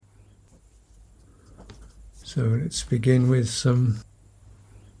So let's begin with some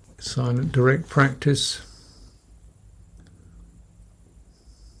silent direct practice.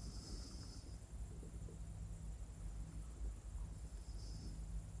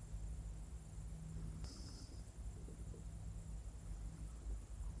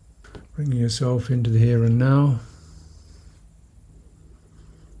 Bringing yourself into the here and now.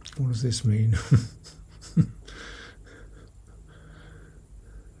 What does this mean?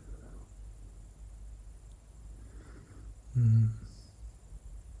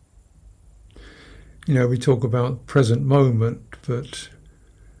 You know, we talk about present moment, but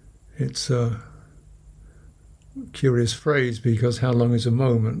it's a curious phrase, because how long is a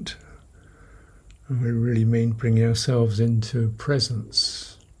moment? And we really mean bringing ourselves into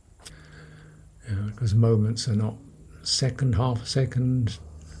presence. Because moments are not second, half a second,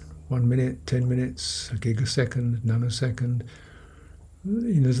 1 minute, 10 minutes, a gigasecond, nanosecond.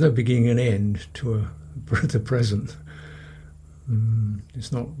 There's no beginning and end to the present.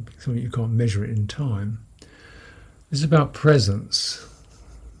 It's not something you can't measure it in time. It's about presence.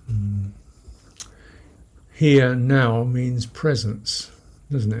 Here, now means presence,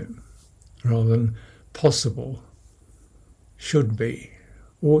 doesn't it? Rather than possible, should be,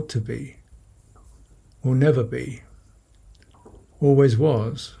 ought to be, will never be, always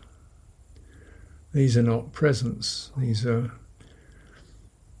was. These are not presence, these are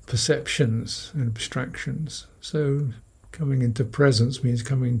perceptions and abstractions. So coming into presence means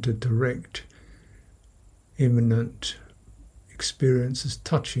coming into direct, imminent experiences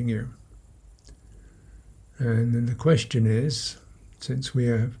touching you. And then the question is, since we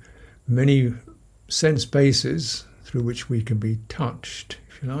have many sense bases through which we can be touched,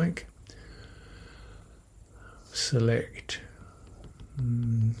 if you like, select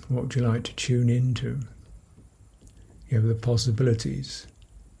what would you like to tune into. You have the possibilities.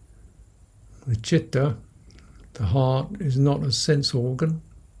 The citta, the heart, is not a sense organ.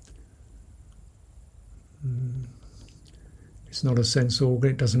 It's not a sense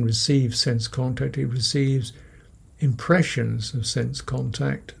organ. It doesn't receive sense contact. It receives impressions of sense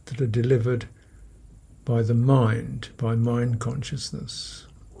contact that are delivered by the mind, by mind consciousness,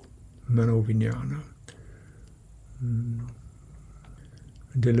 manovinyana.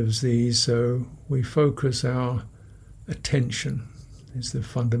 Delivers these, so we focus our attention. Is the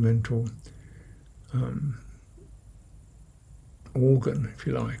fundamental organ, if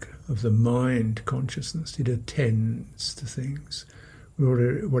you like, of the mind consciousness. It attends to things.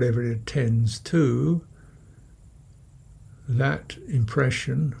 Whatever it attends to, that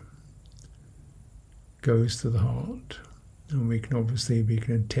impression goes to the heart. And we can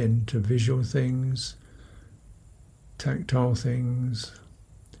attend to visual things, tactile things,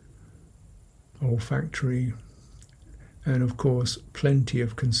 olfactory, and of course plenty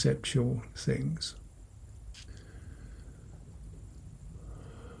of conceptual things.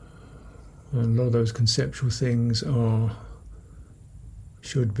 And a lot of those conceptual things are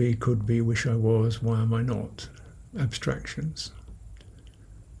should be, could be, wish I was, why am I not? Abstractions.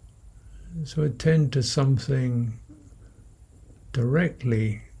 So attend to something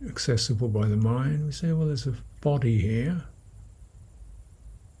directly accessible by the mind. We say, well, there's a body here.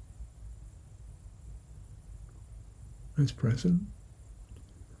 It's present.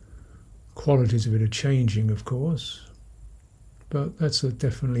 Qualities of it are changing, of course, but that's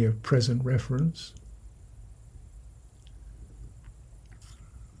definitely a present reference.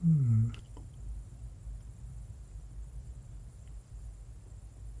 And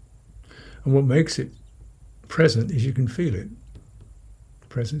what makes it present is you can feel it.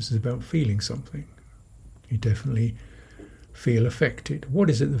 Presence is about feeling something. You definitely feel affected. What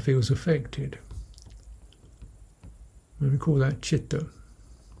is it that feels affected? We call that citta,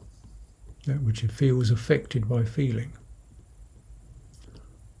 that which it feels affected by feeling.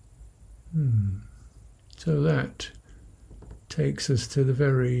 So that takes us to the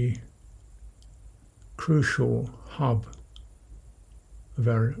very crucial hub of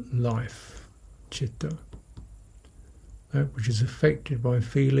our life, citta, that which is affected by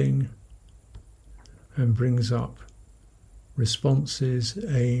feeling and brings up responses,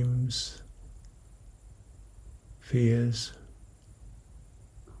 aims, fears,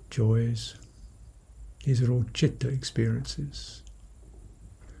 joys. These are all citta experiences.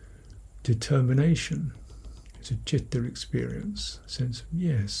 Determination is a citta experience, a sense of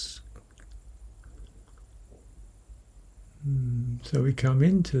yes. So we come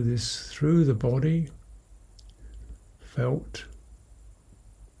into this through the body, felt,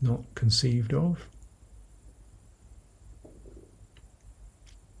 not conceived of.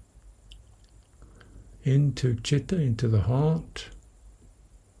 Into citta, into the heart,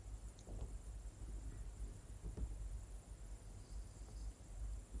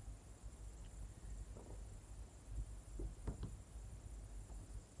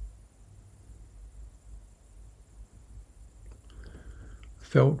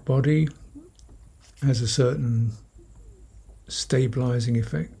 felt body has a certain stabilizing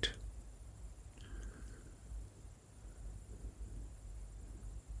effect.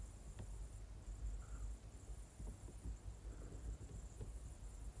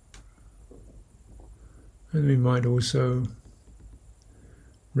 And we might also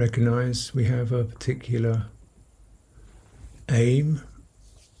recognize we have a particular aim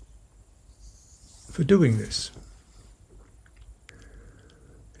for doing this.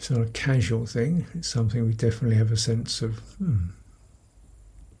 It's not a casual thing, it's something we definitely have a sense of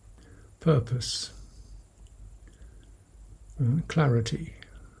purpose, clarity.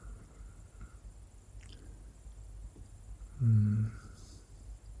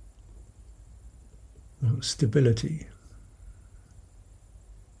 Stability.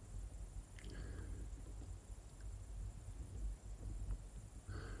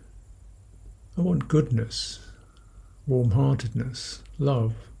 I want goodness, warm-heartedness,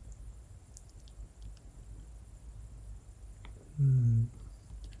 love.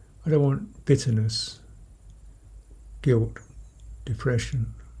 I don't want bitterness, guilt,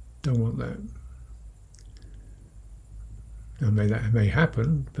 depression. Don't want that. Now, that may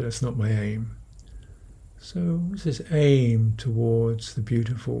happen, but that's not my aim. So what's this aim towards the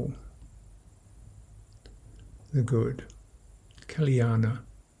beautiful, the good, Kalyana?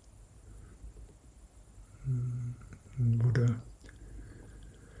 Buddha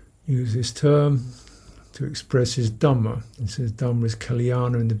used this term to express his Dhamma. He says Dhamma is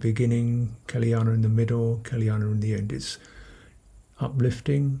Kalyana in the beginning, Kalyana in the middle, Kalyana in the end. It's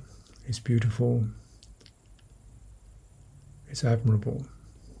uplifting, it's beautiful, it's admirable.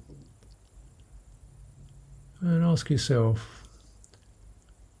 And ask yourself,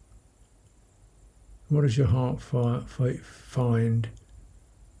 what does your heart find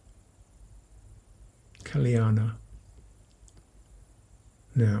Kalyana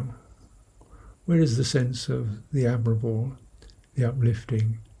now? Where is the sense of the admirable, the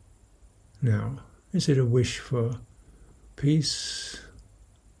uplifting now? Is it a wish for peace,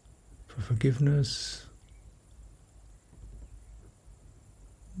 for forgiveness?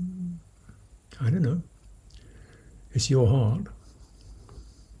 I don't know. It's your heart.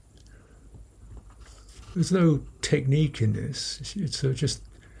 There's no technique in this. It's just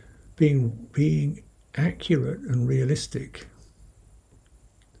being accurate and realistic.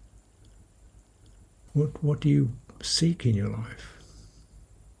 What do you seek in your life?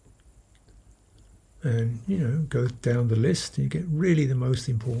 And go down the list and you get really the most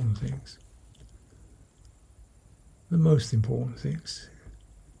important things. The most important things.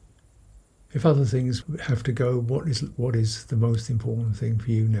 If other things have to go, what is the most important thing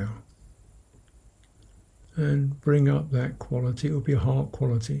for you now? And bring up that quality. It will be a heart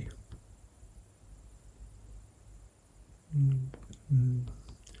quality. And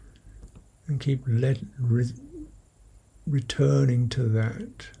keep returning to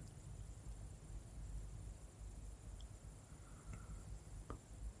that.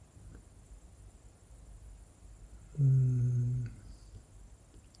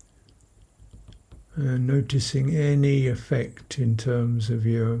 And noticing any effect in terms of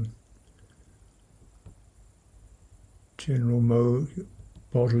your general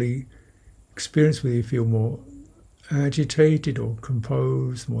bodily experience, whether you feel more agitated or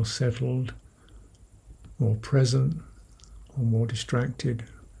composed, more settled, more present, or more distracted.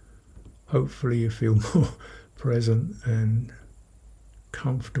 Hopefully you feel more present and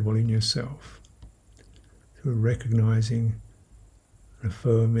comfortable in yourself through recognizing and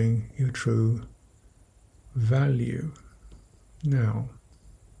affirming your true value now.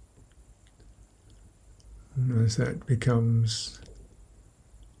 And as that becomes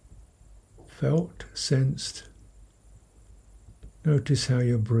felt, sensed, notice how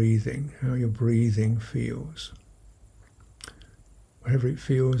your breathing feels. Whatever it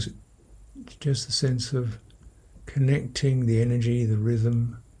feels, it's just a sense of connecting the energy, the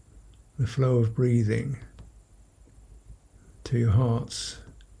rhythm, the flow of breathing to your heart's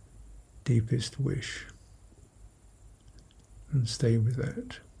deepest wish. And stay with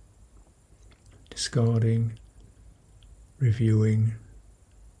that. Discarding, reviewing,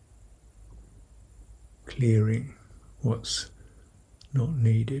 clearing what's not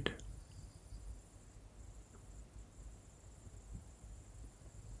needed.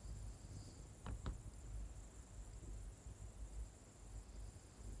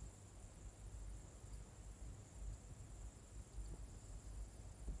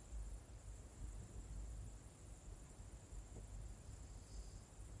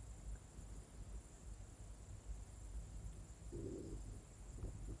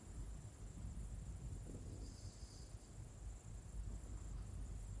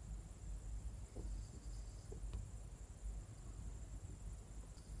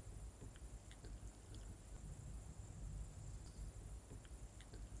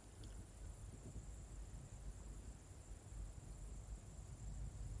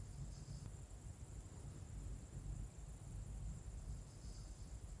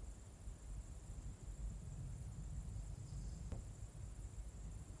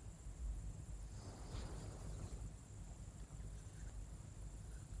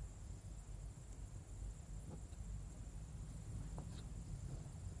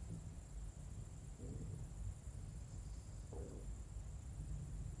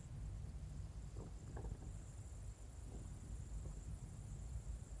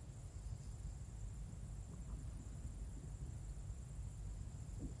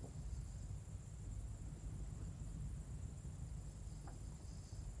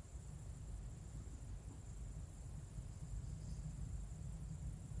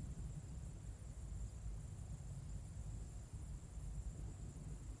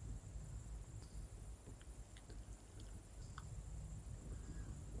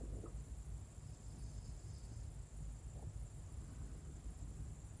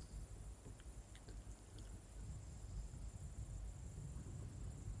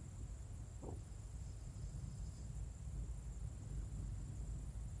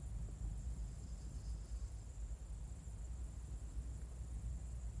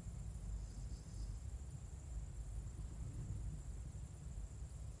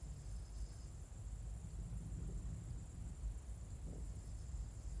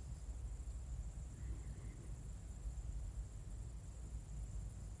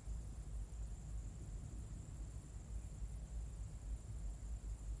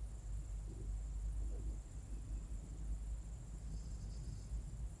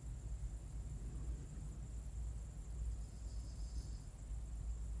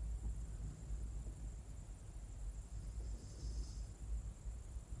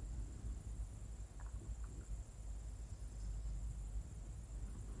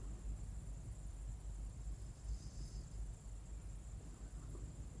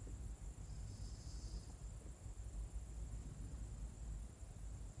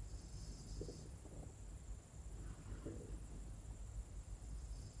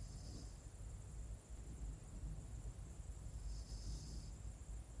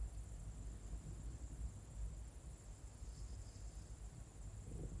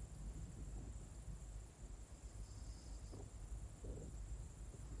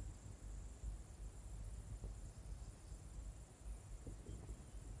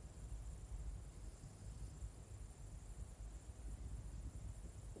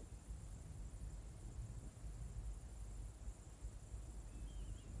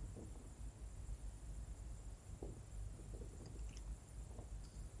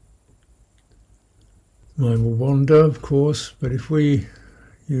 Mind will wander, of course, but if we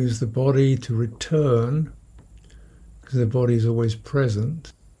use the body to return, because the body is always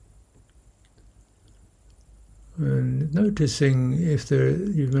present, and noticing if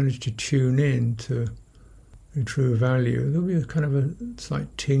you've managed to tune in to the true value, there'll be a kind of a slight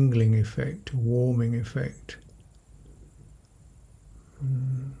tingling effect, a warming effect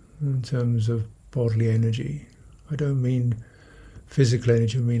in terms of bodily energy. I don't mean physical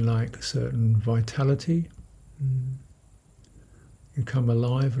energy, I mean like a certain vitality. You come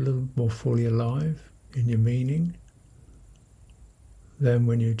alive, a little more fully alive in your meaning than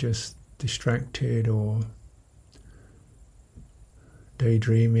when you're just distracted or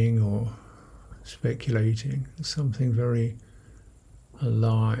daydreaming or speculating. There's something very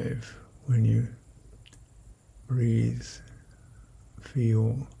alive when you breathe,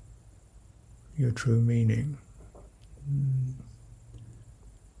 feel your true meaning.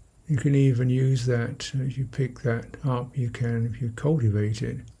 You can even use that, as you pick that up, you can, if you cultivate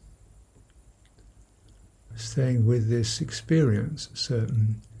it, staying with this experience, a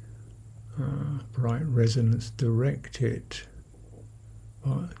certain bright resonance, direct it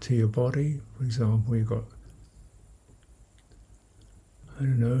to your body. For example, you've got, I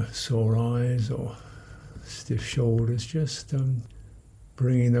don't know, sore eyes or stiff shoulders, just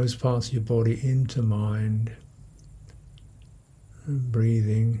bringing those parts of your body into mind and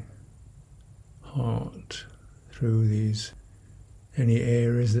breathing heart through any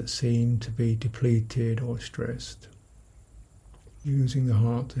areas that seem to be depleted or stressed, using the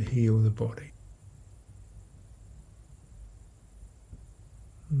heart to heal the body.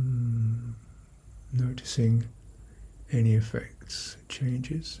 Noticing any effects,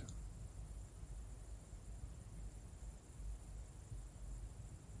 changes.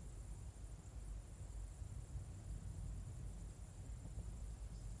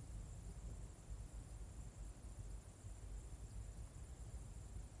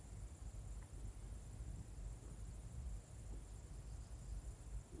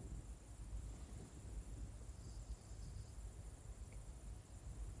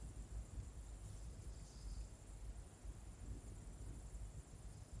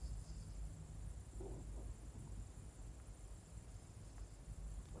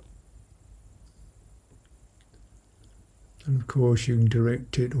 And of course you can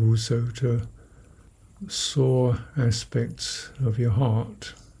direct it also to sore aspects of your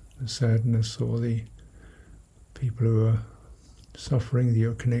heart, the sadness or the people who are suffering that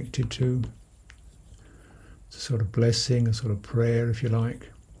you're connected to. It's a sort of blessing, a sort of prayer if you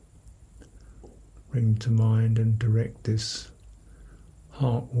like. Bring to mind and direct this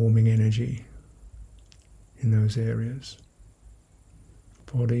heart-warming energy in those areas,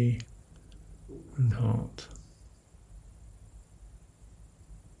 body and heart.